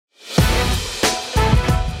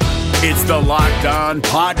It's the Locked On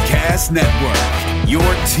Podcast Network, your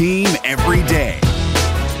team every day.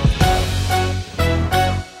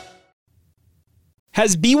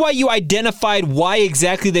 Has BYU identified why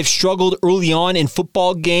exactly they've struggled early on in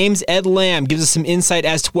football games? Ed Lamb gives us some insight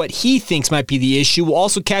as to what he thinks might be the issue. We'll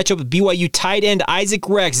also catch up with BYU tight end Isaac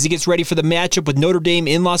Rex as he gets ready for the matchup with Notre Dame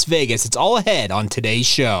in Las Vegas. It's all ahead on today's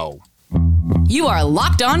show. You are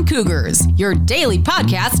Locked On Cougars, your daily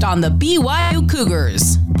podcast on the BYU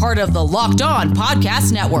Cougars. Part of the Locked On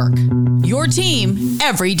Podcast Network, your team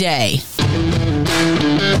every day.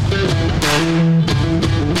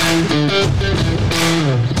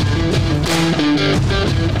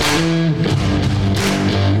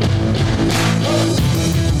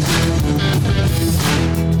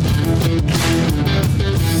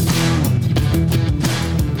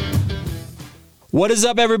 What is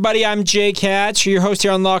up, everybody? I'm Jake Hatch, your host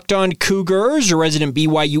here on Locked On Cougars, your resident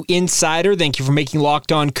BYU insider. Thank you for making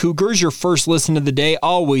Locked On Cougars your first listen of the day.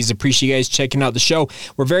 Always appreciate you guys checking out the show.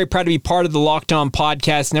 We're very proud to be part of the Locked On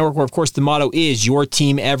Podcast Network, where, of course, the motto is your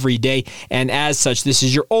team every day. And as such, this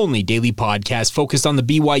is your only daily podcast focused on the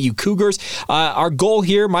BYU Cougars. Our goal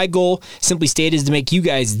here, my goal, simply stated, is to make you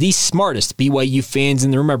guys the smartest BYU fans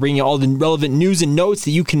in the room. I bring you all the relevant news and notes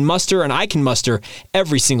that you can muster and I can muster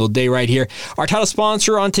every single day right here. Our title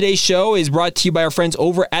sponsor on today's show is brought to you by our friends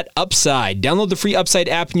over at Upside. Download the free Upside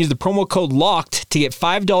app and use the promo code LOCKED to get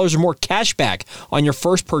 $5 or more cash back on your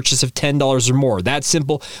first purchase of $10 or more. That's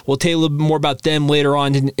simple. We'll tell you a little bit more about them later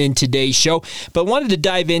on in today's show. But wanted to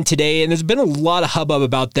dive in today, and there's been a lot of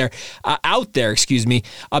hubbub out there,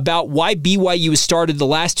 about why BYU has started the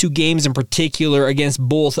last two games in particular against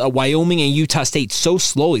both Wyoming and Utah State so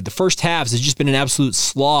slowly. The first halves has just been an absolute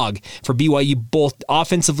slog for BYU, both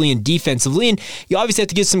offensively and defensively. And you obviously have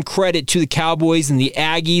to give some credit to the Cowboys and the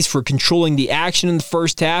Aggies for controlling the action in the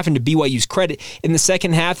first half, and to BYU's credit, in the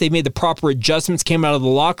second half, they made the proper adjustments, came out of the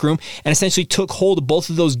locker room, and essentially took hold of both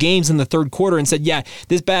of those games in the third quarter and said, yeah,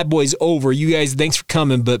 this bad boy's over. You guys, thanks for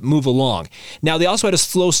coming, but move along. Now, they also had a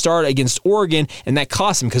slow start against Oregon, and that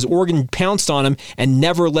cost them because Oregon pounced on them and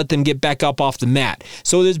never let them get back up off the mat.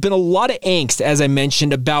 So there's been a lot of angst, as I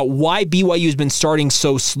mentioned, about why BYU has been starting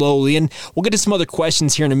so slowly, and we'll get to some other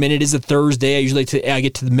questions here in a minute. It's a Thursday. I usually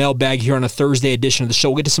get to the mailbag here on a Thursday edition of the show.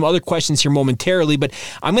 We'll get to some other questions here momentarily, but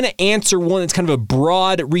I'm going to answer one that's kind of a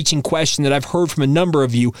broad-reaching question that I've heard from a number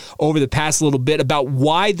of you over the past little bit about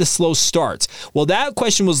why the slow starts. Well, that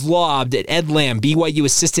question was lobbed at Ed Lamb, BYU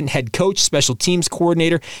assistant head coach, special teams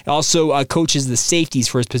coordinator, also coaches the safeties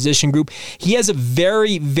for his position group. He has a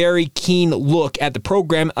very, very keen look at the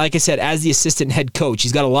program, like I said, as the assistant head coach.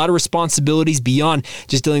 He's got a lot of responsibilities beyond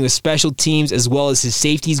just dealing with special teams as well as his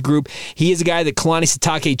safeties group. He is a guy that Kalani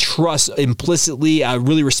Sitake trusts implicitly,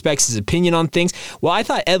 really respects his opinion on things. Well, I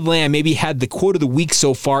thought Ed Lamb maybe had the quote of the week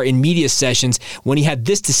so far in media sessions when he had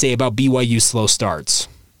this to say about BYU's slow starts.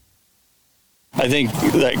 I think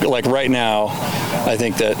that, like right now, I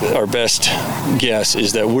think that our best guess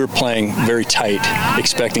is that we're playing very tight,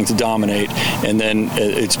 expecting to dominate, and then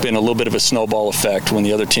it's been a little bit of a snowball effect when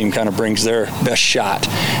the other team kind of brings their best shot,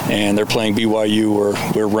 and they're playing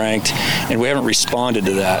BYU, we're ranked, and we haven't responded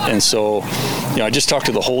to that. And so, I just talked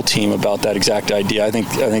to the whole team about that exact idea. I think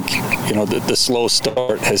the slow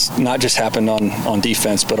start has not just happened on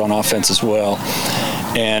defense, but on offense as well.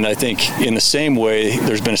 And I think in the same way,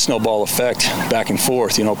 there's been a snowball effect back and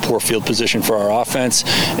forth, poor field position for our offense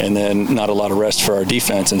and then not a lot of rest for our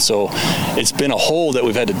defense. And so it's been a hole that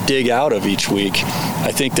we've had to dig out of each week.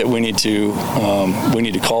 I think that we need to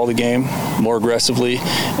call the game more aggressively,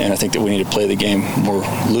 and I think that we need to play the game more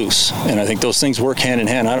loose. And I think those things work hand in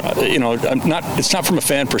hand. It's not from a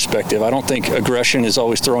fan perspective. I don't think aggression is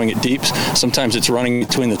always throwing it deep. Sometimes it's running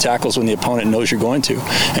between the tackles when the opponent knows you're going to.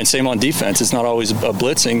 And same on defense. It's not always a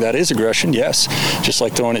blitzing. That is aggression, yes, just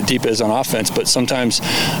like throwing it deep is on offense. But sometimes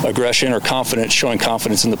aggression or confidence, showing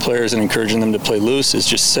confidence in the players and encouraging them to play loose, is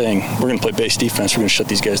just saying, we're going to play base defense. We're going to shut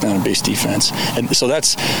these guys down in base defense. And so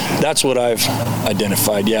that's what I've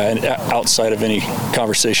identified, yeah, and outside of any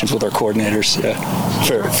conversations with our coordinators.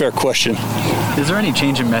 Yeah, fair question. Is there any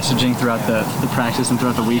change in messaging throughout the practice and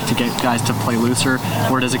throughout the week to get guys to play looser,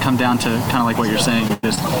 or does it come down to kind of like what you're saying,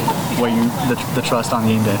 just the trust on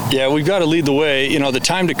game day? Yeah, we've got to lead the way. The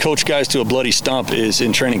time to coach guys to a bloody stump is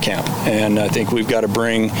in training camp, and I think we've got to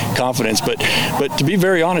bring confidence. But to be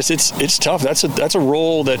very honest, it's tough. That's a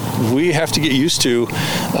role that we have to get used to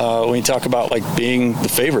when you talk about like being being the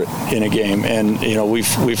favorite in a game. And,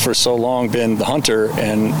 we've for so long been the hunter,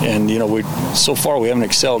 and so far we haven't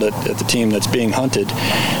excelled at the team that's being hunted.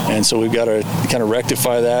 And so we've got to kind of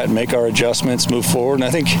rectify that and make our adjustments, move forward. And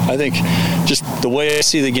I think just the way I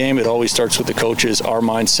see the game, it always starts with the coaches, our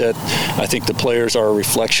mindset. I think the players are a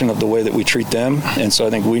reflection of the way that we treat them. And so I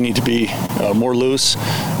think we need to be more loose,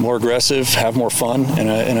 more aggressive, have more fun. And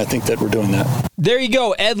I think that we're doing that. There you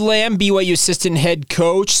go. Ed Lamb, BYU assistant head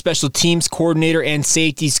coach, special teams coordinator, and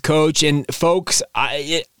safeties coach. And folks,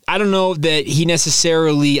 I don't know that he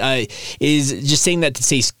necessarily is just saying that to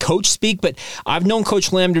say coach speak, but I've known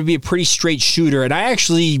Coach Lamb to be a pretty straight shooter, and I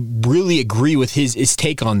actually really agree with his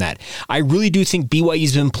take on that. I really do think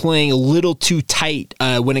BYU's been playing a little too tight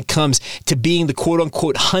when it comes to being the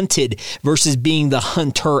quote-unquote hunted versus being the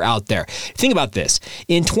hunter out there. Think about this.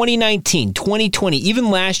 In 2019, 2020, even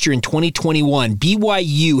last year in 2021,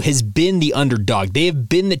 BYU has been the underdog. They have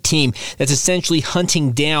been the team that's essentially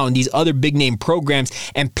hunting down these other big-name programs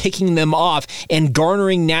and picking them off and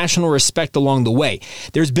garnering national respect along the way.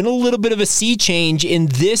 There's been a little bit of a sea change in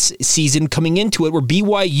this season coming into it where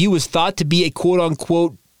BYU is thought to be a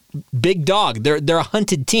quote-unquote big dog. They're a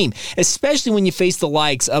hunted team, especially when you face the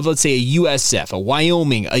likes of, let's say, a USF, a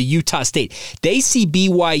Wyoming, a Utah State. They see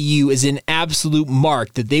BYU as an absolute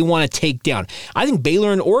mark that they want to take down. I think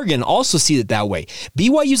Baylor and Oregon also see it that way.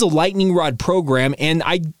 BYU's a lightning rod program, and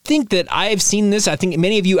I think that I have seen this. I think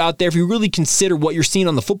many of you out there, if you really consider what you're seeing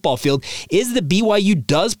on the football field, is that BYU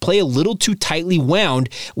does play a little too tightly wound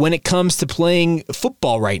when it comes to playing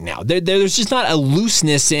football right now. There's just not a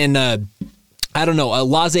looseness and I don't know, a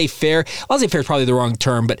laissez-faire. Laissez-faire is probably the wrong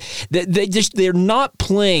term, but they're not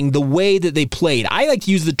playing the way that they played. I like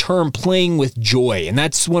to use the term playing with joy, and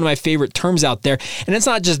that's one of my favorite terms out there. And it's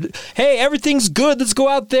not just, hey, everything's good, let's go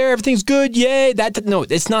out there, everything's good, yay. No,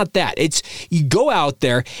 it's not that. It's you go out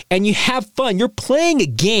there and you have fun. You're playing a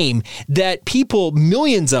game that people,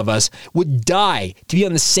 millions of us, would die to be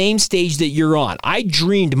on the same stage that you're on. I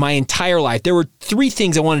dreamed my entire life. There were 3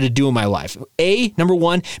 things I wanted to do in my life. A, number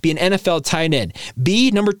 1, be an NFL tight end.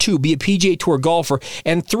 B, number 2, be a PGA Tour golfer.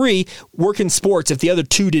 And 3, work in sports if the other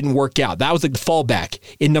 2 didn't work out. That was like the fallback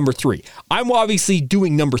in number 3. I'm obviously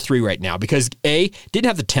doing number 3 right now because A, didn't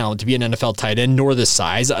have the talent to be an NFL tight end, nor the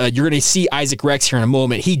size. You're going to see Isaac Rex here in a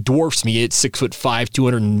moment. He dwarfs me at 6'5",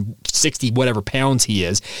 260 whatever pounds he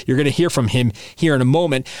is. You're going to hear from him here in a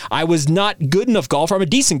moment. I was not good enough golfer. I'm a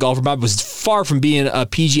decent golfer, but I was far from being a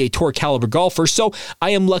PGA Tour caliber golfer. So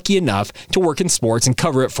I am lucky enough to work in sports and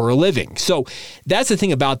cover it for a living. So that's the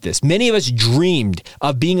thing about this. Many of us dreamed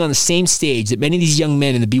of being on the same stage that many of these young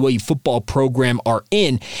men in the BYU football program are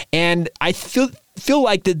in, and I feel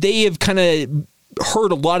like that they have kind of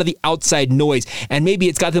heard a lot of the outside noise, and maybe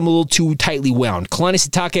it's got them a little too tightly wound. Kalani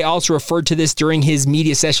Sitake also referred to this during his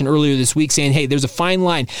media session earlier this week, saying, hey, there's a fine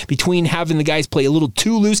line between having the guys play a little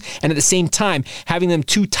too loose and at the same time having them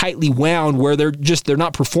too tightly wound where they're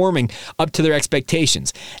not performing up to their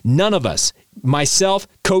expectations. None of us, myself,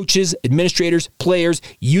 coaches, administrators, players,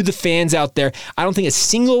 you the fans out there, I don't think a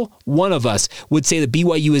single one of us would say that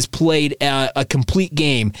BYU has played a complete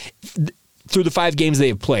game through the 5 games they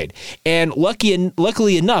have played. And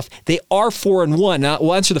luckily enough, they are 4-1. Now,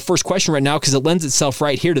 we'll answer the first question right now because it lends itself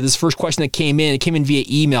right here to this first question that came in. It came in via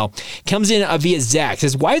email. Comes in via Zach. It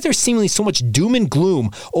says, why is there seemingly so much doom and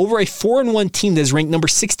gloom over a 4-1 team that is ranked number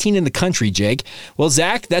 16 in the country, Jake? Well,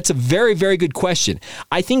 Zach, that's a very, very good question.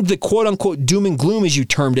 I think the quote-unquote doom and gloom, as you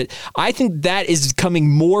termed it, I think that is coming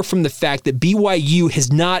more from the fact that BYU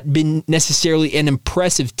has not been necessarily an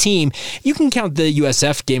impressive team. You can count the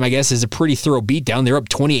USF game, I guess, as a pretty thorough beatdown. They're up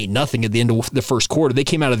 28-0 at the end of the first quarter. They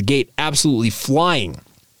came out of the gate absolutely flying.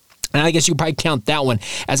 And I guess you could probably count that one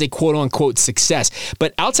as a quote-unquote success.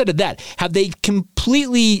 But outside of that, have they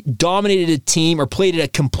completely dominated a team or played a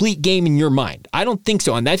complete game in your mind? I don't think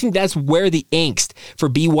so. And I think that's where the angst for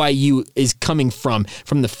BYU is coming from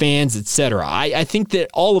the fans, etc. I think that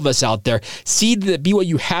all of us out there see that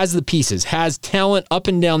BYU has the pieces, has talent up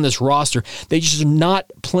and down this roster. They just are not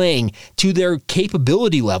playing to their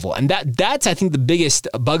capability level. And that's, I think, the biggest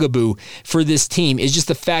bugaboo for this team is just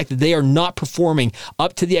the fact that they are not performing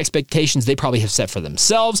up to the expectations they probably have set for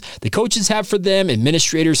themselves, the coaches have for them,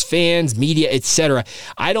 administrators, fans, media, etc.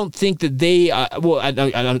 I don't think that they, I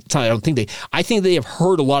think they have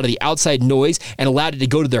heard a lot of the outside noise and allowed it to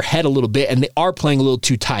go to their head a little bit, and they are playing a little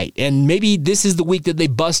too tight. And maybe this is the week that they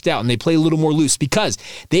bust out and they play a little more loose because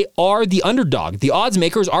they are the underdog. The odds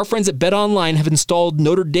makers, our friends at BetOnline, have installed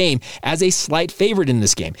Notre Dame as a slight favorite in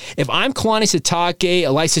this game. If I'm Kalani Sitake,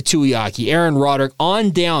 Elisa Tuiaki, Aaron Roderick,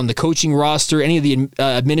 on down the coaching roster, any of the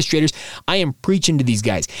administrators administrators. I am preaching to these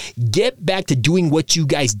guys. Get back to doing what you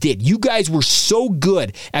guys did. You guys were so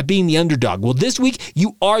good at being the underdog. Well, this week,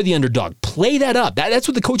 you are the underdog. Play that up. That's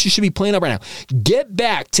what the coaches should be playing up right now. Get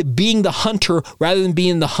back to being the hunter rather than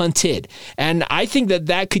being the hunted. And I think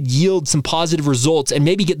that could yield some positive results and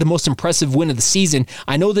maybe get the most impressive win of the season.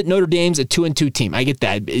 I know that Notre Dame's a 2-2 team. I get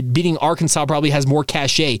that. Beating Arkansas probably has more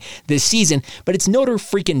cachet this season, but it's Notre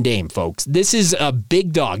freaking Dame, folks. This is a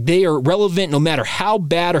big dog. They are relevant no matter how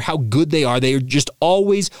bad or how good they are. They are just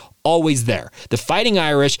always there. The Fighting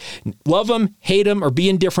Irish, love them, hate them, or be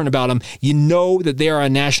indifferent about them, you know that they are a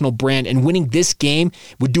national brand, and winning this game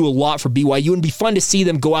would do a lot for BYU and be fun to see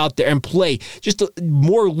them go out there and play just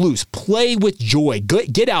more loose, play with joy,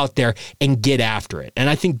 get out there and get after it. And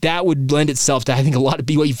I think that would lend itself to, I think, a lot of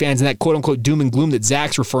BYU fans and that quote-unquote doom and gloom that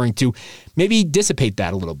Zach's referring to, maybe dissipate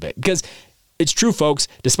that a little bit. Because it's true, folks,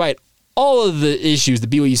 despite all of the issues the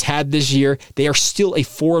BYU's had this year, they are still a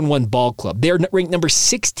 4-1 ball club. They are ranked number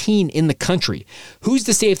 16 in the country. Who's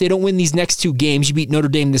to say if they don't win these next two games, you beat Notre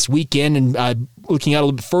Dame this weekend and looking out a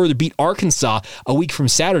little bit further, beat Arkansas a week from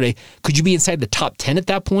Saturday, could you be inside the top 10 at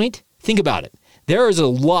that point? Think about it. There is a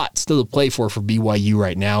lot still to play for BYU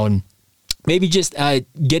right now, and maybe just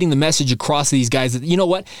getting the message across to these guys that, you know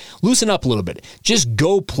what, loosen up a little bit. Just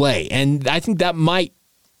go play. And I think that might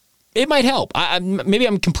help. Maybe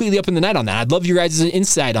I'm completely up in the night on that. I'd love your guys'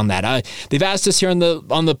 insight on that. They've asked us here on the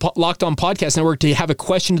Locked On Podcast Network to have a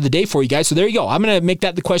question of the day for you guys. So there you go. I'm going to make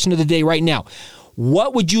that the question of the day right now.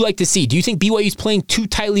 What would you like to see? Do you think BYU is playing too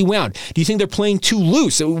tightly wound? Do you think they're playing too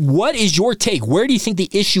loose? What is your take? Where do you think the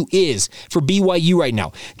issue is for BYU right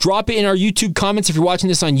now? Drop it in our YouTube comments if you're watching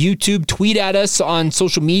this on YouTube. Tweet at us on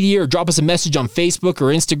social media or drop us a message on Facebook or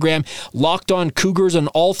Instagram. Locked On Cougars on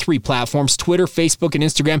all three platforms, Twitter, Facebook, and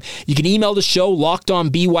Instagram. You can email the show,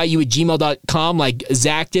 lockedonbyu@gmail.com like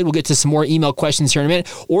Zach did. We'll get to some more email questions here in a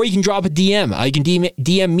minute. Or you can drop a DM. You can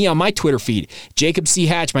DM me on my Twitter feed, Jacob C.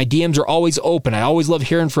 Hatch. My DMs are always open. I always love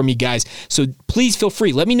hearing from you guys, so please feel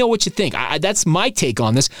free. Let me know what you think. That's my take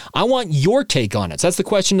on this. I want your take on it. So that's the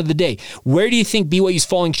question of the day. Where do you think BYU is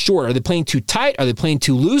falling short? Are they playing too tight? Are they playing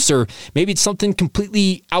too loose? Or maybe it's something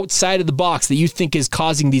completely outside of the box that you think is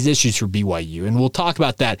causing these issues for BYU? And we'll talk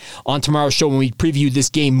about that on tomorrow's show when we preview this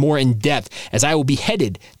game more in depth, as I will be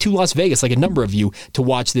headed to Las Vegas, like a number of you, to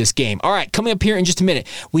watch this game. All right, coming up here in just a minute,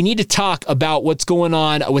 we need to talk about what's going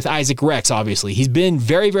on with Isaac Rex, obviously. He's been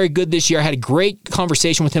very, very good this year. I had a great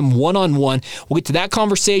conversation with him one-on-one. We'll get to that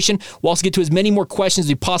conversation. We'll also get to as many more questions as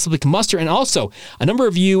we possibly can muster. And also, a number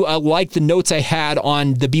of you like the notes I had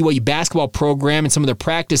on the BYU basketball program and some of their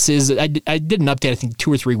practices. I did an update, I think,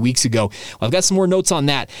 2 or 3 weeks ago. Well, I've got some more notes on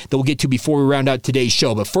that we'll get to before we round out today's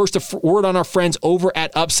show. But first, a word on our friends over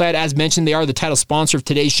at Upside. As mentioned, they are the title sponsor of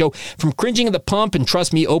today's show. From cringing at the pump, and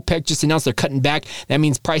trust me, OPEC just announced they're cutting back. That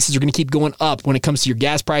means prices are going to keep going up when it comes to your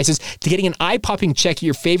gas prices. To getting an eye-popping check at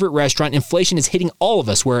your favorite restaurant, inflation is hitting all of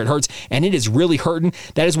us where it hurts, and it is really hurting.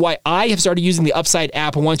 That is why I have started using the Upside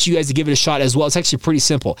app. I want you guys to give it a shot as well. It's actually pretty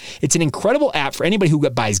simple. It's an incredible app for anybody who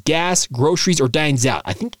buys gas, groceries, or dines out.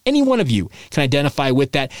 I think any one of you can identify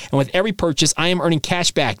with that. And with every purchase, I am earning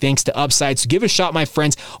cash back thanks to Upside. So give it a shot, my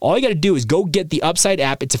friends. All you got to do is go get the Upside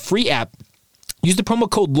app. It's a free app. Use the promo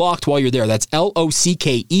code LOCKED while you're there. That's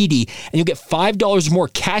LOCKED, and you'll get $5 or more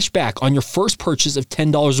cash back on your first purchase of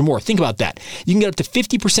 $10 or more. Think about that. You can get up to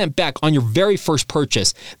 50% back on your very first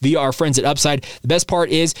purchase via our friends at Upside. The best part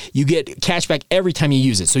is you get cash back every time you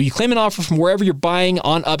use it. So you claim an offer from wherever you're buying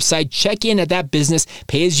on Upside, check in at that business,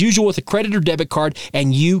 pay as usual with a credit or debit card,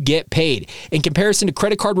 and you get paid. In comparison to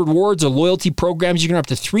credit card rewards or loyalty programs, you can earn up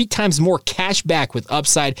to 3 times more cash back with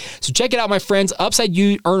Upside. So check it out, my friends. Upside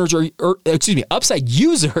users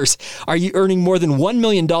are you earning more than $1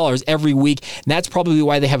 million every week, and that's probably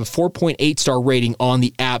why they have a 4.8 star rating on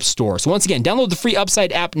the App Store. So once again, download the free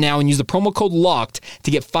Upside app now and use the promo code LOCKED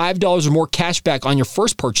to get $5 or more cash back on your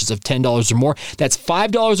first purchase of $10 or more. That's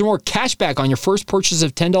 $5 or more cash back on your first purchase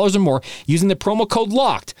of $10 or more using the promo code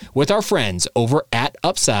LOCKED with our friends over at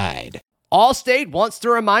Upside. Allstate wants to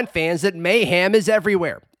remind fans that mayhem is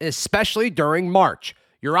everywhere, especially during March.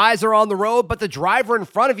 Your eyes are on the road, but the driver in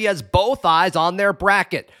front of you has both eyes on their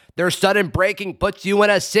bracket. Their sudden braking puts you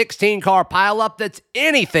in a 16-car pileup that's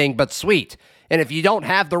anything but sweet. And if you don't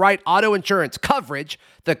have the right auto insurance coverage,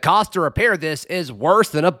 the cost to repair this is worse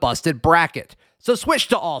than a busted bracket. So switch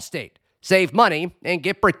to Allstate, save money, and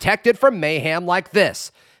get protected from mayhem like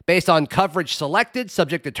this. Based on coverage selected,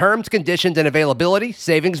 subject to terms, conditions, and availability,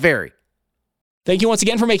 savings vary. Thank you once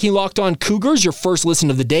again for making Locked On Cougars your first listen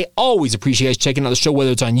of the day. Always appreciate you guys checking out the show, whether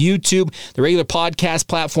it's on YouTube, the regular podcast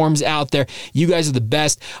platforms out there. You guys are the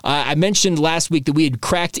best. I mentioned last week that we had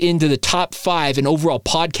cracked into the top 5 in overall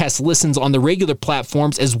podcast listens on the regular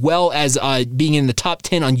platforms, as well as being in the top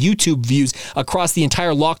 10 on YouTube views across the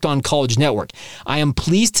entire Locked On College network. I am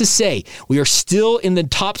pleased to say we are still in the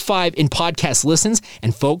top 5 in podcast listens,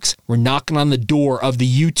 and folks, we're knocking on the door of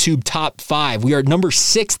the YouTube top 5. We are number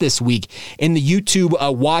 6 this week in the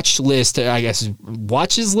YouTube watch list, I guess,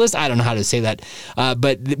 watches list? I don't know how to say that.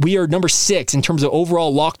 But we are number 6 in terms of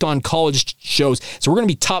overall Locked On College shows. So we're going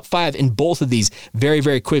to be top 5 in both of these very,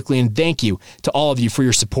 very quickly. And thank you to all of you for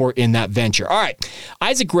your support in that venture. All right.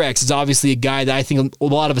 Isaac Rex is obviously a guy that I think a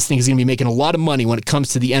lot of us think is going to be making a lot of money when it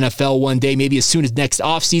comes to the NFL one day, maybe as soon as next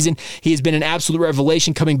offseason. He has been an absolute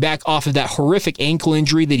revelation coming back off of that horrific ankle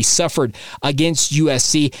injury that he suffered against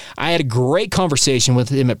USC. I had a great conversation with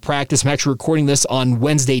him at practice. I'm actually recording this on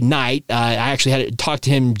Wednesday night. I actually had to talk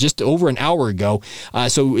to him just over an hour ago,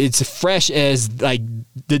 so it's fresh as like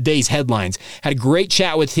the day's headlines. Had a great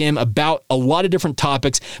chat with him about a lot of different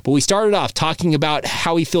topics, but we started off talking about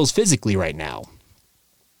how he feels physically right now.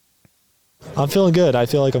 I'm feeling good. I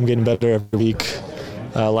feel like I'm getting better every week.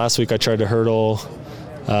 Last week I tried to hurdle.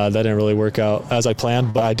 That didn't really work out as I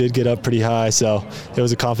planned, but I did get up pretty high, so it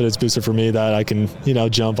was a confidence booster for me that I can,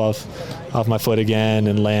 jump off my foot again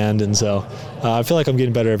and land, and so I feel like I'm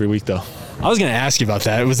getting better every week, though. I was going to ask you about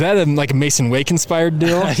that. Was that like a Mason Wake-inspired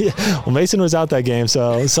deal? Yeah. Well, Mason was out that game,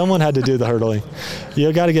 so someone had to do the hurdling.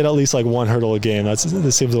 You got to get at least like one hurdle a game. That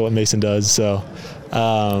seems what Mason does, so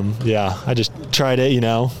I just tried it,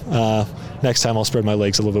 Next time I'll spread my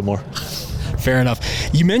legs a little bit more. Fair enough.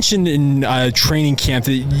 You mentioned in training camp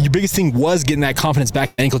that your biggest thing was getting that confidence back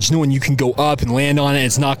in the ankle, just knowing you can go up and land on it and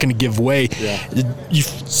it's not going to give way. Yeah. You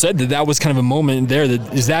said that was kind of a moment there.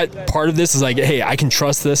 Is that part of this? Is like, hey, I can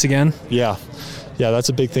trust this again? Yeah, that's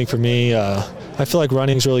a big thing for me. I feel like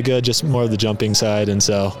running's really good, just more of the jumping side. And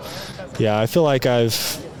so, I feel like I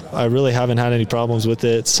really haven't had any problems with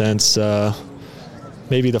it since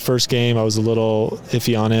maybe the first game I was a little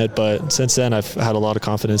iffy on it, but since then I've had a lot of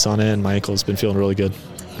confidence on it and my ankle's been feeling really good.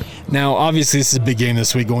 Now, obviously, this is a big game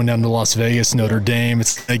this week going down to Las Vegas, Notre Dame.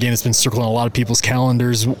 It's a game that's been circling on a lot of people's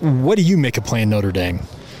calendars. What do you make of playing Notre Dame?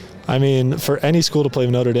 I mean, for any school to play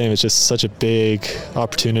Notre Dame, it's just such a big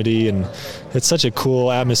opportunity, and it's such a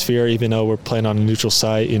cool atmosphere, even though we're playing on a neutral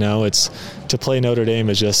site. To play Notre Dame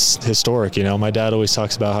is just historic. My dad always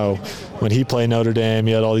talks about how when he played Notre Dame,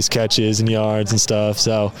 he had all these catches and yards and stuff.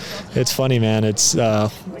 So it's funny, man. It's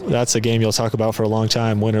that's a game you'll talk about for a long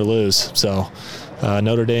time, win or lose. So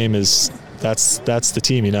Notre Dame that's the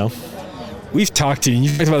team. We've talked to you, and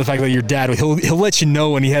you've talked about the fact that your dad, he'll let you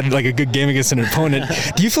know when he had like a good game against an opponent.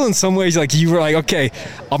 Do you feel in some ways like you were like, okay,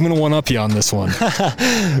 I'm going to one-up you on this one?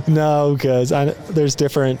 No, because there's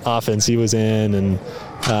different offense he was in, and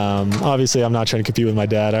obviously I'm not trying to compete with my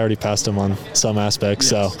dad. I already passed him on some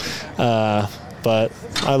aspects, yes. But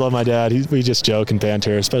I love my dad. We just joke and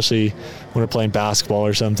banter, especially when we're playing basketball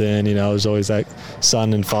or something. There's always that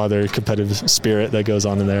son and father competitive spirit that goes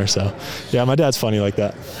on in there. So, yeah, my dad's funny like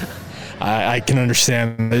that. I can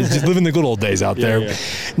understand. Just living the good old days out there. Yeah.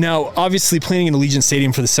 Now, obviously, playing in Allegiant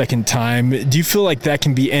Stadium for the second time, do you feel like that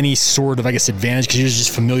can be any sort of, advantage because you're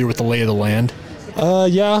just familiar with the lay of the land?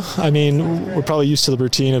 Yeah. I mean, we're probably used to the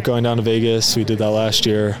routine of going down to Vegas. We did that last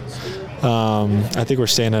year. I think we're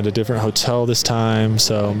staying at a different hotel this time,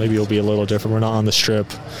 so maybe it'll be a little different. We're not on the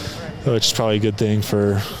Strip, which is probably a good thing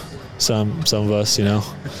for some of us,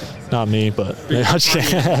 Not me, but I'm just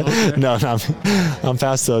kidding. No, not me. I'm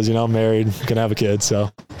past those, I'm married, gonna have a kid, so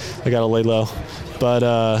I gotta lay low. But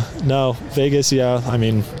no, Vegas, yeah. I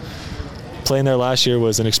mean, playing there last year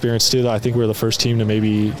was an experience too. I think we were the first team to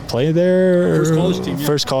maybe play there.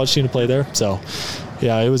 First college team to play there. So,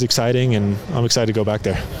 yeah, it was exciting, and I'm excited to go back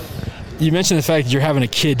there. You mentioned the fact that you're having a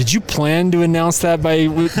kid. Did you plan to announce that by a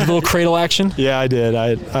little cradle action? Yeah, I did.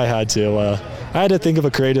 I had to. I had to think of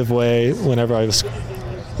a creative way whenever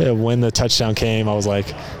when the touchdown came. I was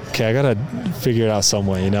like, okay, I got to figure it out some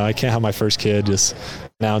way. I can't have my first kid just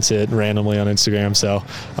announce it randomly on Instagram. So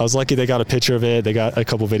I was lucky they got a picture of it. They got a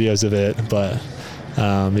couple videos of it. But,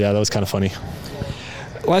 that was kind of funny.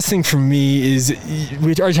 Last thing for me is,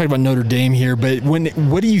 we already talked about Notre Dame here, but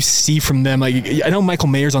what do you see from them? I know Michael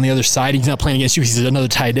Mayer's on the other side. He's not playing against you. He's another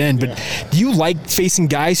tight end. But do you like facing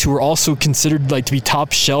guys who are also considered to be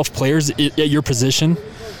top shelf players at your position?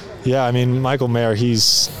 Yeah, I mean, Michael Mayer,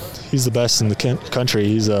 he's the best in the country.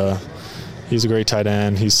 He's a great tight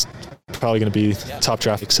end. He's probably going to be top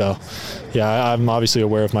traffic. So, yeah, I'm obviously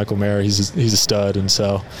aware of Michael Mayer. He's a stud, and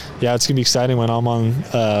so, yeah, it's going to be exciting when I'm on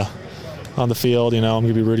on the field. I'm going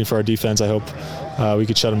to be rooting for our defense. I hope we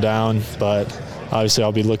could shut him down, but obviously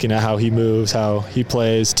I'll be looking at how he moves, how he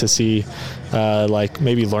plays, to see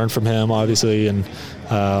maybe learn from him, obviously, and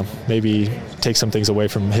maybe take some things away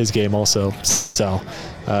from his game also. So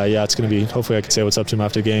it's going to be, hopefully I can say what's up to him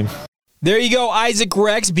after the game. There you go, Isaac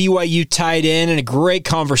Rex, BYU tight end, and a great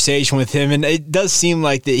conversation with him. And it does seem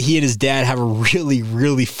like that he and his dad have a really,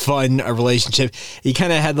 really fun relationship. He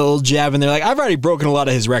kind of had the little jab in there. Like, I've already broken a lot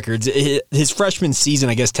of his records. His freshman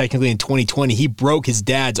season, I guess technically in 2020, he broke his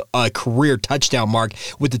dad's career touchdown mark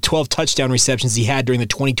with the 12 touchdown receptions he had during the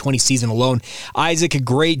 2020 season alone. Isaac, a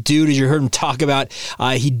great dude, as you heard him talk about.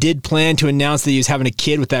 He did plan to announce that he was having a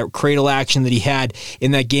kid with that cradle action that he had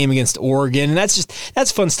in that game against Oregon. And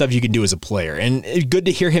that's fun stuff you can do as a player. And good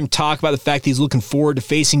to hear him talk about the fact that he's looking forward to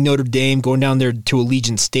facing Notre Dame, going down there to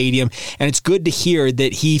Allegiant Stadium. And it's good to hear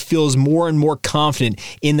that he feels more and more confident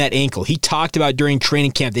in that ankle. He talked about during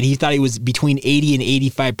training camp that he thought he was between 80 and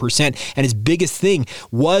 85%. And his biggest thing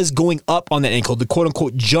was going up on that ankle, the quote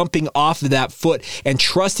unquote jumping off of that foot, and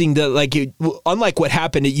trusting that, unlike what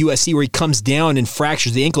happened at USC where he comes down and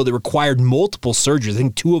fractures the ankle that required multiple surgeries, I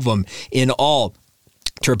think 2 of them in all,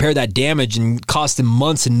 to repair that damage and cost him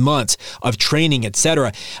months and months of training,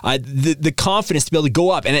 etc. The confidence to be able to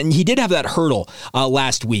go up. And he did have that hurdle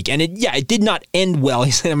last week. And it did not end well.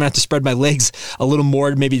 He said, I'm going to have to spread my legs a little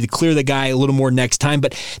more, maybe to clear the guy a little more next time.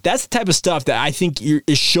 But that's the type of stuff that I think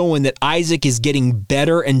is showing that Isaac is getting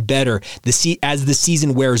better and better as the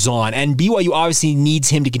season wears on. And BYU obviously needs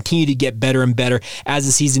him to continue to get better and better as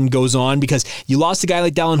the season goes on, because you lost a guy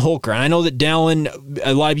like Dallin Holker. And I know that Dallin,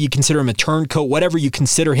 a lot of you consider him a turncoat, whatever you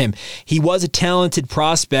consider him. He was a talented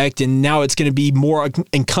prospect, and now it's going to be more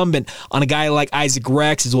incumbent on a guy like Isaac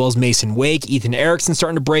Rex, as well as Mason Wake. Ethan Erickson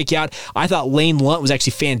starting to break out. I thought Lane Lunt was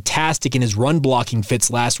actually fantastic in his run blocking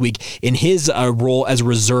fits last week in his role as a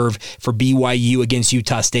reserve for BYU against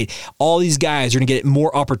Utah State. All these guys are going to get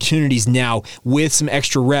more opportunities now with some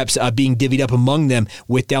extra reps being divvied up among them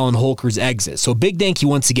with Dallin Holker's exit. So big thank you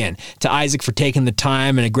once again to Isaac for taking the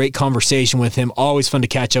time, and a great conversation with him. Always fun to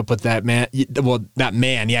catch up with that man. Well, that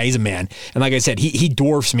man, yeah, he's a man. And like I said, he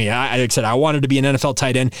dwarfs me. Like I said, I wanted to be an NFL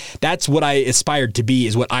tight end. That's what I aspired to be,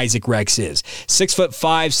 is what Isaac Rex is. 6'5",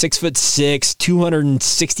 6'6",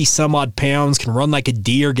 260 some odd pounds, can run like a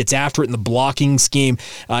deer, gets after it in the blocking scheme.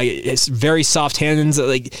 It's very soft hands.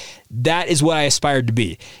 Like, that is what I aspired to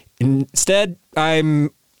be. Instead, I'm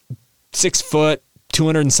 6 foot,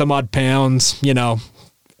 200 and some odd pounds,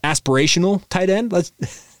 aspirational tight end.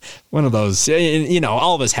 One of those,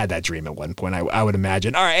 all of us had that dream at one point, I would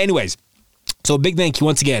imagine. All right, anyways. So a big thank you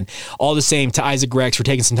once again, all the same, to Isaac Rex for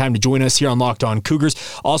taking some time to join us here on Locked On Cougars.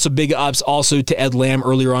 Also big ups also to Ed Lamb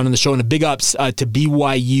earlier on in the show, and a big ups to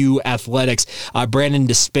BYU Athletics. Brandon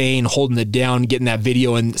Despain holding it down, getting that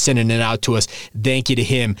video and sending it out to us. Thank you to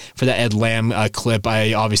him for that Ed Lamb clip.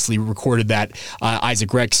 I obviously recorded that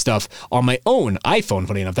Isaac Rex stuff on my own iPhone,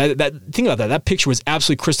 funny enough. Think about that. That picture was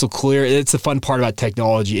absolutely crystal clear. It's the fun part about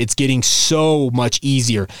technology. It's getting so much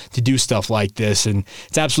easier to do stuff like this, and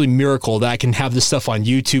it's absolutely a miracle that I can have this stuff on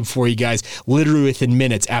YouTube for you guys literally within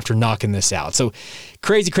minutes after knocking this out. So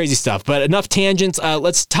crazy stuff. But enough tangents.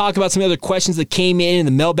 Let's talk about some other questions that came in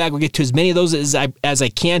the mailbag. We'll get to as many of those as I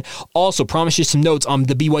can. Also, promise you some notes on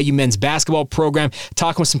the BYU men's basketball program.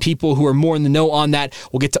 Talking with some people who are more in the know on that.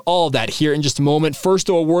 We'll get to all of that here in just a moment. First,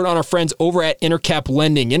 though, a word on our friends over at Intercap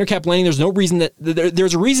Lending. Intercap Lending, there's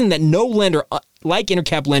a reason that no lender like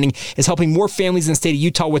Intercap Lending is helping more families in the state of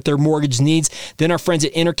Utah with their mortgage needs than our friends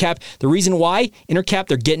at Intercap. The reason why? Intercap,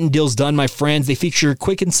 they're getting deals done, my friends. They feature a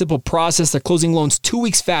quick and simple process. They're closing loans 2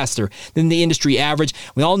 weeks faster than the industry average.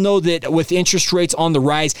 We all know that with interest rates on the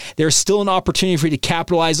rise, there's still an opportunity for you to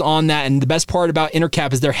capitalize on that. And the best part about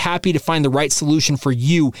Intercap is they're happy to find the right solution for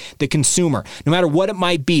you, the consumer. No matter what it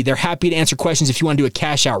might be, they're happy to answer questions if you want to do a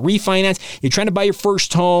cash out refinance, you're trying to buy your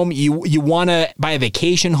first home, you want to buy a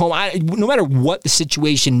vacation home, no matter what the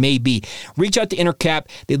situation may be, reach out to Intercap.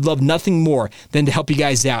 They'd love nothing more than to help you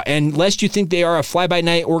guys out. And lest you think they are a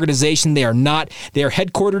fly-by-night organization, they are not. They are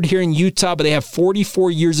headquartered here in Utah, but they have 44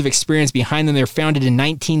 years of experience behind them. They were founded in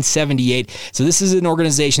 1978. So this is an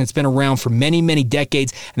organization that's been around for many, many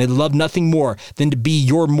decades, and they'd love nothing more than to be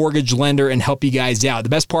your mortgage lender and help you guys out. The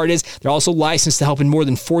best part is they're also licensed to help in more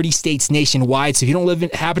than 40 states nationwide. So if you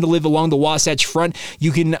don't happen to live along the Wasatch Front,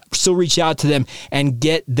 you can still reach out to them and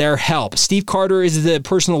get their help. Steve Carter Carter is the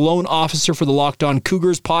personal loan officer for the Locked On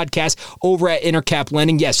Cougars podcast over at Intercap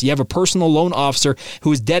Lending. Yes, you have a personal loan officer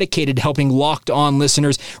who is dedicated to helping Locked On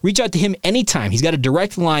listeners. Reach out to him anytime. He's got a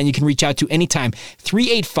direct line you can reach out to anytime.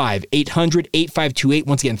 385-800-8528.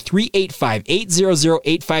 Once again,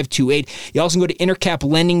 385-800-8528. You also can go to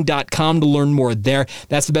intercaplending.com to learn more there.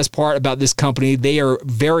 That's the best part about this company. They are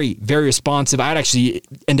very, very responsive. I'd actually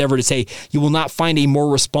endeavor to say you will not find a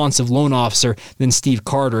more responsive loan officer than Steve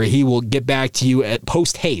Carter. He will get back to you at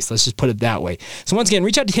post haste. Let's just put it that way. So once again,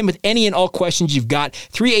 reach out to him with any and all questions you've got.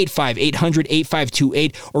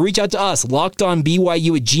 385-800-8528, or reach out to us,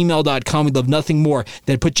 lockedonbyu@gmail.com. We'd love nothing more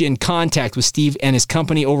than put you in contact with Steve and his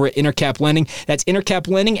company over at Intercap Lending. That's Intercap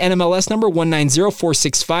Lending, NMLS number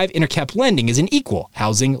 190465. Intercap Lending is an equal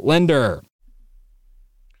housing lender.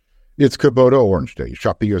 It's Kubota Orange Day.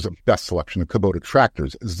 Shop the year's best selection of Kubota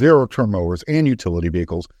tractors, zero-turn mowers, and utility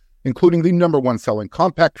vehicles, including the #1 selling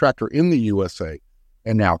compact tractor in the USA.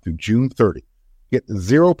 And now through June 30, get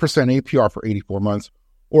 0% APR for 84 months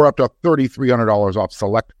or up to $3,300 off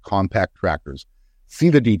select compact tractors. See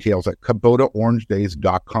the details at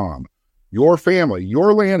KubotaOrangeDays.com. Your family,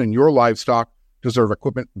 your land, and your livestock deserve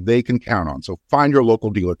equipment they can count on. So find your local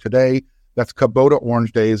dealer today. That's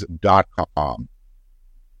KubotaOrangeDays.com.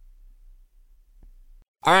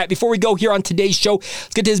 All right, before we go here on today's show,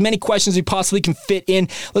 let's get to as many questions as we possibly can fit in.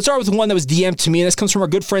 Let's start with one that was DM'd to me, and this comes from our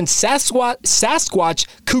good friend Sasquatch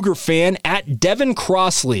Cougar fan at Devin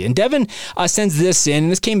Crossley. And Devin sends this in,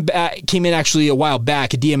 and this came in actually a while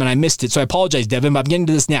back, a DM, and I missed it, so I apologize, Devin, but I'm getting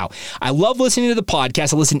to this now. I love listening to the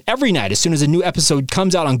podcast. I listen every night as soon as a new episode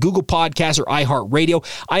comes out on Google Podcasts or iHeartRadio.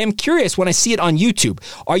 I am curious when I see it on YouTube.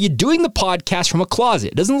 Are you doing the podcast from a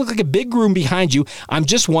closet? It doesn't look like a big room behind you. I'm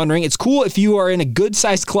just wondering. It's cool if you are in a good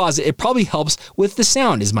size closet. It probably helps with the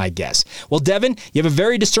sound, is my guess. Well, Devin, you have a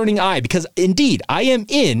very discerning eye because indeed I am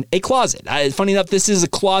in a closet. Funny enough, this is a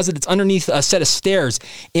closet that's underneath a set of stairs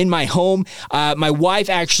in my home. My wife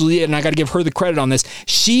actually, and I got to give her the credit on this,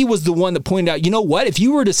 she was the one that pointed out, you know what, if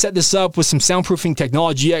you were to set this up with some soundproofing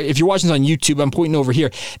technology, if you're watching this on YouTube, I'm pointing over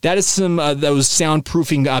here, that is some those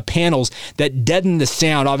soundproofing panels that deaden the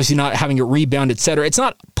sound, obviously not having it rebound, etc. It's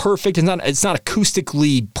not perfect, it's not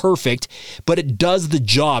acoustically perfect, but it does the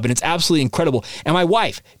job, and it's absolutely incredible. And my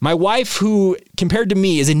wife, who compared to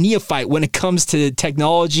me is a neophyte when it comes to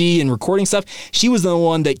technology and recording stuff, she was the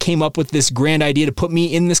one that came up with this grand idea to put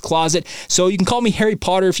me in this closet. So you can call me Harry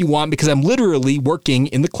Potter if you want, because I'm literally working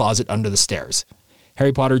in the closet under the stairs.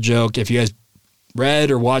 Harry Potter joke. If you guys read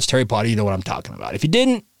or watched Harry Potter, you know what I'm talking about. If you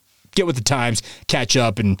didn't, get with the times, catch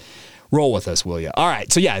up, and roll with us, will you? All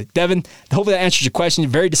right. So, yeah, Devin, hopefully that answers your question.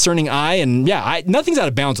 Very discerning eye. And, yeah, nothing's out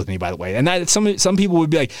of bounds with me, by the way. And that some people would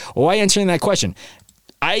be like, well, why are you answering that question?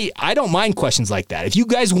 I don't mind questions like that. If you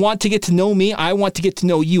guys want to get to know me, I want to get to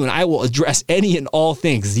know you, and I will address any and all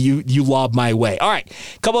things you lob my way. All right,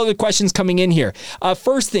 a couple other questions coming in here.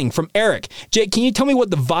 First thing from Eric. Jake, can you tell me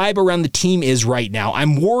what the vibe around the team is right now?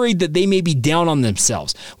 I'm worried that they may be down on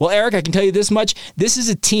themselves. Well, Eric, I can tell you this much. This is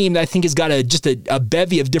a team that I think has got just a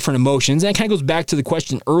bevy of different emotions, and it kind of goes back to the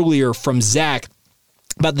question earlier from Zach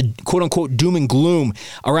about the quote-unquote doom and gloom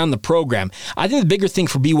around the program. I think the bigger thing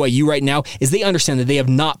for BYU right now is they understand that they have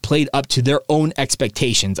not played up to their own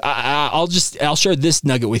expectations. I'll share this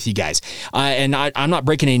nugget with you guys. And I'm not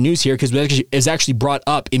breaking any news here because it was actually brought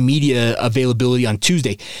up in media availability on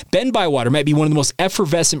Tuesday. Ben Bywater might be one of the most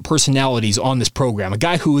effervescent personalities on this program, a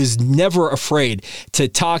guy who is never afraid to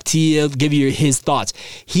talk to you, give you his thoughts.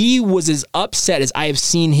 He was as upset as I have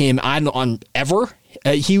seen him on ever.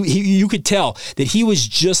 You could tell that he was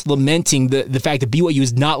just lamenting the fact that BYU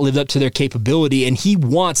has not lived up to their capability, and he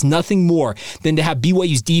wants nothing more than to have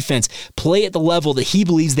BYU's defense play at the level that he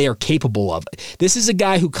believes they are capable of. This is a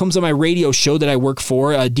guy who comes on my radio show that I work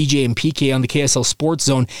for, DJ and PK on the KSL Sports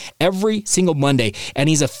Zone, every single Monday, and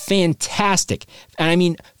he's a fantastic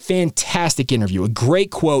interview, a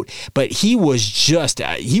great quote, but he was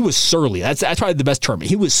surly. That's probably the best term.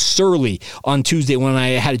 He was surly on Tuesday when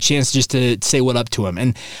I had a chance just to say what up to him.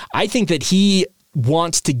 And I think that he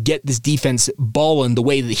wants to get this defense balling the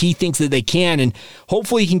way that he thinks that they can, and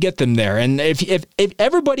hopefully he can get them there. And if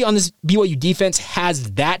everybody on this BYU defense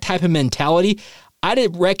has that type of mentality,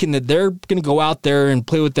 I'd reckon that they're going to go out there and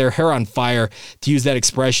play with their hair on fire, to use that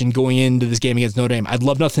expression, going into this game against Notre Dame. I'd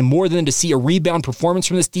love nothing more than to see a rebound performance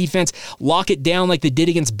from this defense, lock it down like they did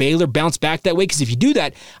against Baylor, bounce back that way, because if you do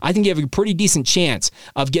that, I think you have a pretty decent chance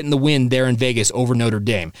of getting the win there in Vegas over Notre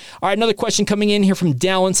Dame. All right, another question coming in here from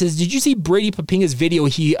Dallin says, did you see Brady Papinga's video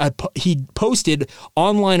he posted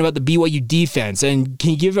online about the BYU defense, and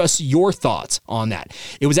can you give us your thoughts on that?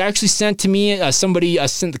 It was actually sent to me. Somebody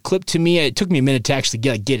sent the clip to me. It took me a minute to actually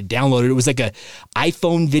get it downloaded. It was like a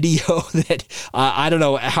iPhone video that I don't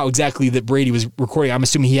know how exactly that Brady was recording. I'm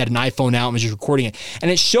assuming he had an iPhone out and was just recording it.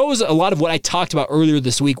 And it shows a lot of what I talked about earlier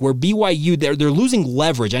this week, where BYU, they're losing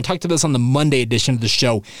leverage. I talked about this on the Monday edition of the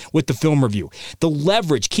show with the film review. The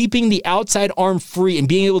leverage, keeping the outside arm free and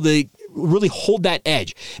being able to really hold that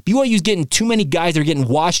edge. BYU's getting too many guys that are getting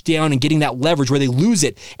washed down and getting that leverage where they lose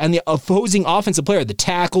it, and the opposing offensive player, the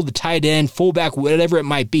tackle, the tight end, fullback, whatever it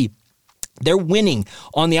might be, they're winning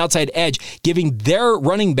on the outside edge, giving their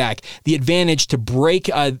running back the advantage to break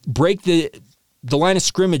the line of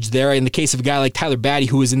scrimmage there in the case of a guy like Tyler Batty,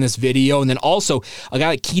 who was in this video, and then also a guy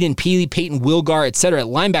like Keaton Peely, Peyton Wilgar, etc. at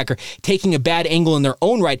linebacker, taking a bad angle in their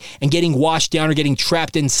own right and getting washed down or getting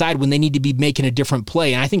trapped inside when they need to be making a different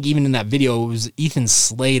play. And I think even in that video, it was Ethan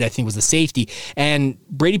Slade, I think, was the safety, and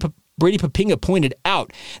Brady Papinga pointed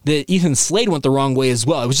out that Ethan Slade went the wrong way as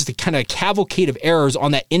well. It was just a kind of cavalcade of errors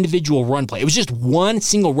on that individual run play. It was just one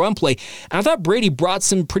single run play, and I thought Brady brought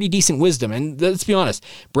some pretty decent wisdom. And let's be honest,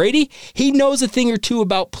 Brady, he knows a thing or two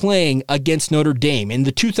about playing against Notre Dame. In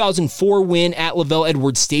the 2004 win at LaVell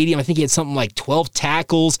Edwards Stadium, I think he had something like 12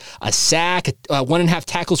 tackles, a sack, 1.5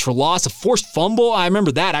 tackles for loss, a forced fumble. I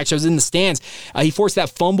remember that, actually. I was in the stands. He forced that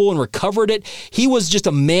fumble and recovered it. He was just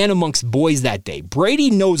a man amongst boys that day. Brady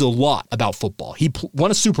knows a lot about football. He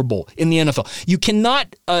won a Super Bowl in the NFL. You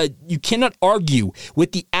cannot argue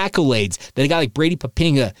with the accolades that a guy like Brady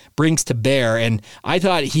Papinga brings to bear, and I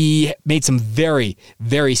thought he made some very,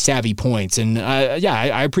 very savvy points, and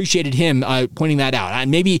I appreciated him pointing that out. And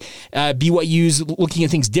maybe BYU's looking at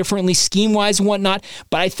things differently scheme-wise and whatnot,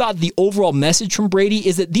 but I thought the overall message from Brady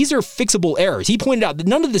is that these are fixable errors. He pointed out that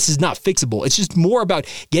none of this is not fixable. It's just more about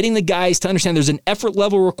getting the guys to understand there's an effort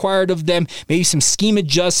level required of them, maybe some scheme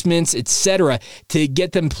adjustments, etc., to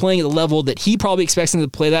get them playing at the level that he probably expects them to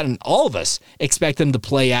play at, and all of us expect them to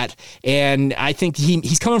play at. And I think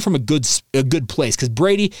he's coming from a good place, because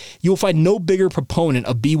Brady, you'll find no bigger proponent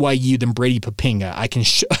of BYU than Brady Papinga. I can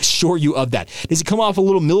assure you of that. Does he come off a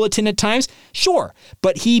little militant at times? Sure,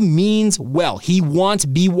 but he means well. He wants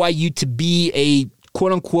BYU to be a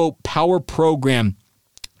quote-unquote power program.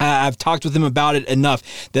 I've talked with him about it enough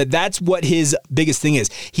that's what his biggest thing is.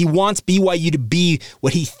 He wants BYU to be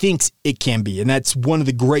what he thinks it can be, and that's one of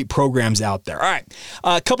the great programs out there. All right,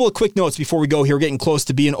 a couple of quick notes before we go here. We're getting close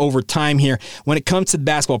to being over time here when it comes to the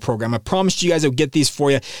basketball program. I promised you guys I would get these for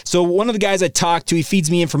you. So one of the guys I talked to, he feeds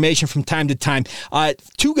me information from time to time.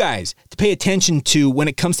 Two guys to pay attention to when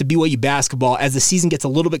it comes to BYU basketball as the season gets a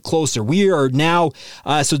little bit closer. We are now,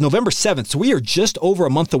 so November 7th, so we are just over a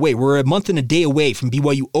month away. We're a month and a day away from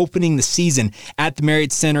BYU opening the season at the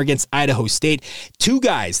Marriott Center against Idaho State. Two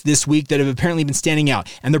guys this week that have apparently been standing out,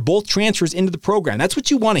 and they're both transfers into the program. That's what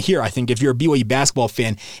you want to hear, I think, if you're a BYU basketball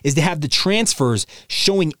fan, is to have the transfers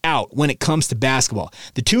showing out when it comes to basketball.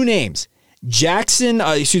 The two names, Jackson,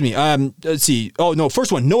 let's see. Oh, no,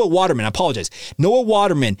 first one, Noah Waterman. I apologize. Noah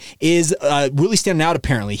Waterman is really standing out,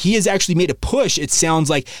 apparently. He has actually made a push, it sounds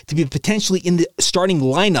like, to be potentially in the starting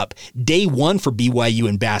lineup day one for BYU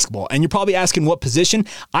in basketball. And you're probably asking what position.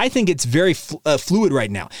 I think it's very fluid right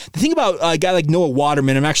now. The thing about a guy like Noah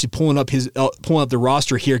Waterman, I'm actually pulling up the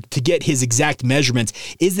roster here to get his exact measurements,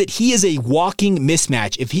 is that he is a walking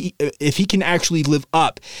mismatch. If he can actually live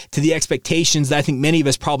up to the expectations that I think many of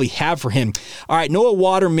us probably have for him. All right, Noah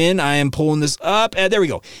Waterman, I am pulling this up. There we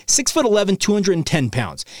go. 6'11", 210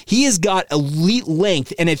 pounds. He has got elite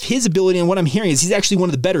length, and if his ability, and what I'm hearing is he's actually one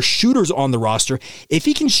of the better shooters on the roster. If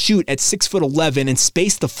he can shoot at 6'11" and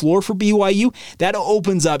space the floor for BYU, that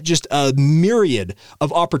opens up just a myriad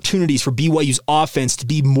of opportunities for BYU's offense to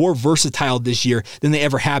be more versatile this year than they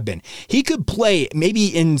ever have been. He could play, maybe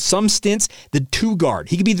in some stints, the two guard.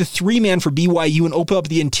 He could be the three-man for BYU and open up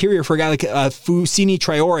the interior for a guy like Fusini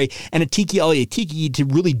Traore and a Tiki Aliatiki to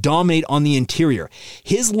really dominate on the interior.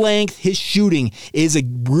 His length, his shooting is a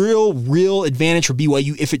real advantage for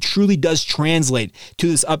BYU if it truly does translate to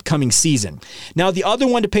this upcoming season. Now, the other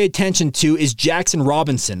one to pay attention to is Jackson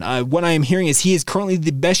Robinson. What I am hearing is he is currently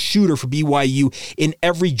the best shooter for BYU in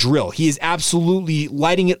every drill. He is absolutely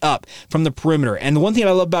lighting it up from the perimeter. And the one thing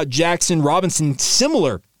I love about Jackson Robinson,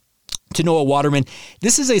 similar to Noah Waterman,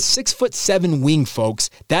 this is a 6'7" wing, folks.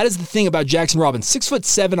 That is the thing about Jackson Robinson.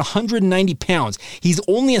 6'7", 190 pounds. He's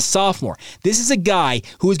only a sophomore. This is a guy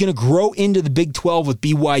who is going to grow into the Big 12 with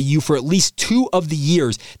BYU for at least 2 of the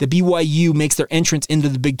years that BYU makes their entrance into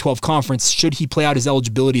the Big 12 conference, should he play out his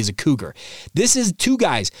eligibility as a Cougar. This is two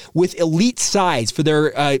guys with elite size for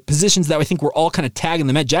their positions that I think we're all kind of tagging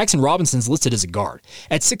them at. Jackson Robinson's listed as a guard.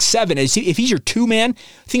 At 6'7", if he's your two-man,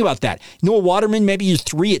 think about that. Noah Waterman, maybe your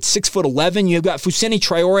 3 at 6'11". 6'11". You've got Fousseyni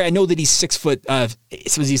Traore. I know that he's 6 foot. Was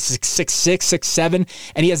he 6'6", 6'7",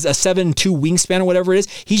 and he has a 7'2" wingspan or whatever it is.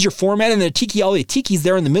 He's your format, and then Tiki Ali Tiki's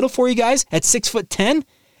there in the middle for you guys at 6'10".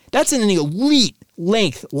 That's an elite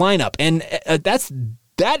length lineup, and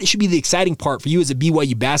that should be the exciting part for you as a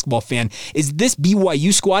BYU basketball fan, is this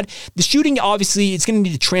BYU squad. The shooting, obviously, it's going to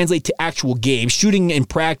need to translate to actual games. Shooting in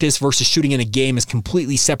practice versus shooting in a game is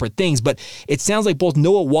completely separate things, but it sounds like both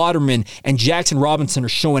Noah Waterman and Jackson Robinson are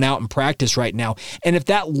showing out in practice right now. And if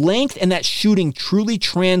that length and that shooting truly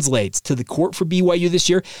translates to the court for BYU this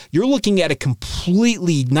year, you're looking at a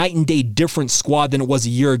completely night and day different squad than it was a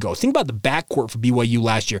year ago. Think about the backcourt for BYU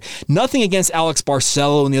last year. Nothing against Alex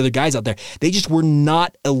Barcelo and the other guys out there. They just were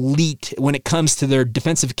not elite when it comes to their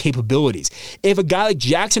defensive capabilities. If a guy like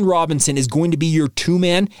Jackson Robinson is going to be your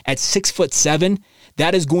two-man at 6'7",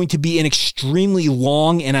 that is going to be an extremely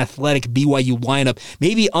long and athletic BYU lineup,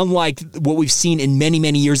 maybe unlike what we've seen in many,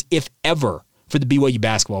 many years, if ever, for the BYU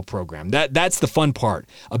basketball program. That's the fun part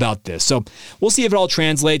about this. So we'll see if it all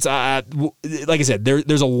translates. Like I said,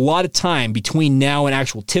 there's a lot of time between now and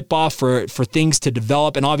actual tip-off for things to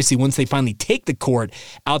develop, and obviously once they finally take the court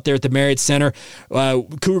out there at the Marriott Center,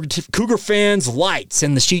 Cougar fans, lights,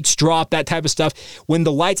 and the sheets drop, that type of stuff. When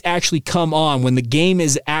the lights actually come on, when the game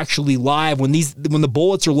is actually live, when the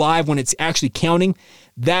bullets are live, when it's actually counting,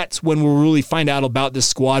 that's when we'll really find out about this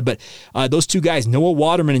squad. But those two guys, Noah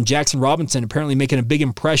Waterman and Jackson Robinson, apparently making a big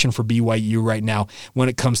impression for BYU right now when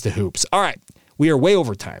it comes to hoops. All right, we are way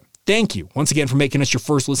over time. Thank you once again for making us your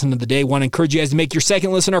first listen of the day. Want to encourage you guys to make your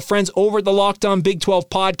second listen. Our friends over at the Locked On Big 12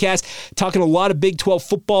 podcast, talking a lot of Big 12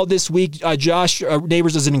 football this week. Josh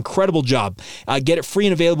Neighbors does an incredible job. Get it free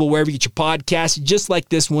and available wherever you get your podcasts, just like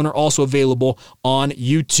this one, are also available on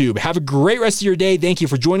YouTube. Have a great rest of your day. Thank you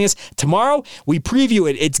for joining us. Tomorrow, we preview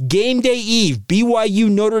it. It's game day eve. BYU,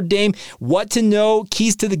 Notre Dame, what to know,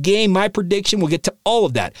 keys to the game, my prediction. We'll get to all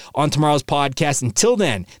of that on tomorrow's podcast. Until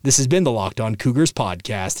then, this has been the Locked On Cougars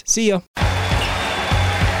podcast. See ya.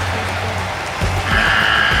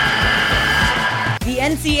 The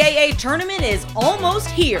NCAA tournament is almost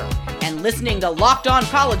here, and listening to Locked On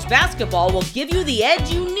College Basketball will give you the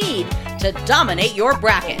edge you need to dominate your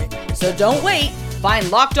bracket. So don't wait.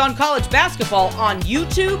 Find Locked On College Basketball on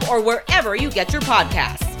YouTube or wherever you get your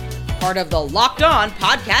podcasts. Part of the Locked On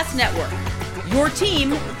Podcast Network. Your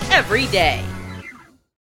team every day.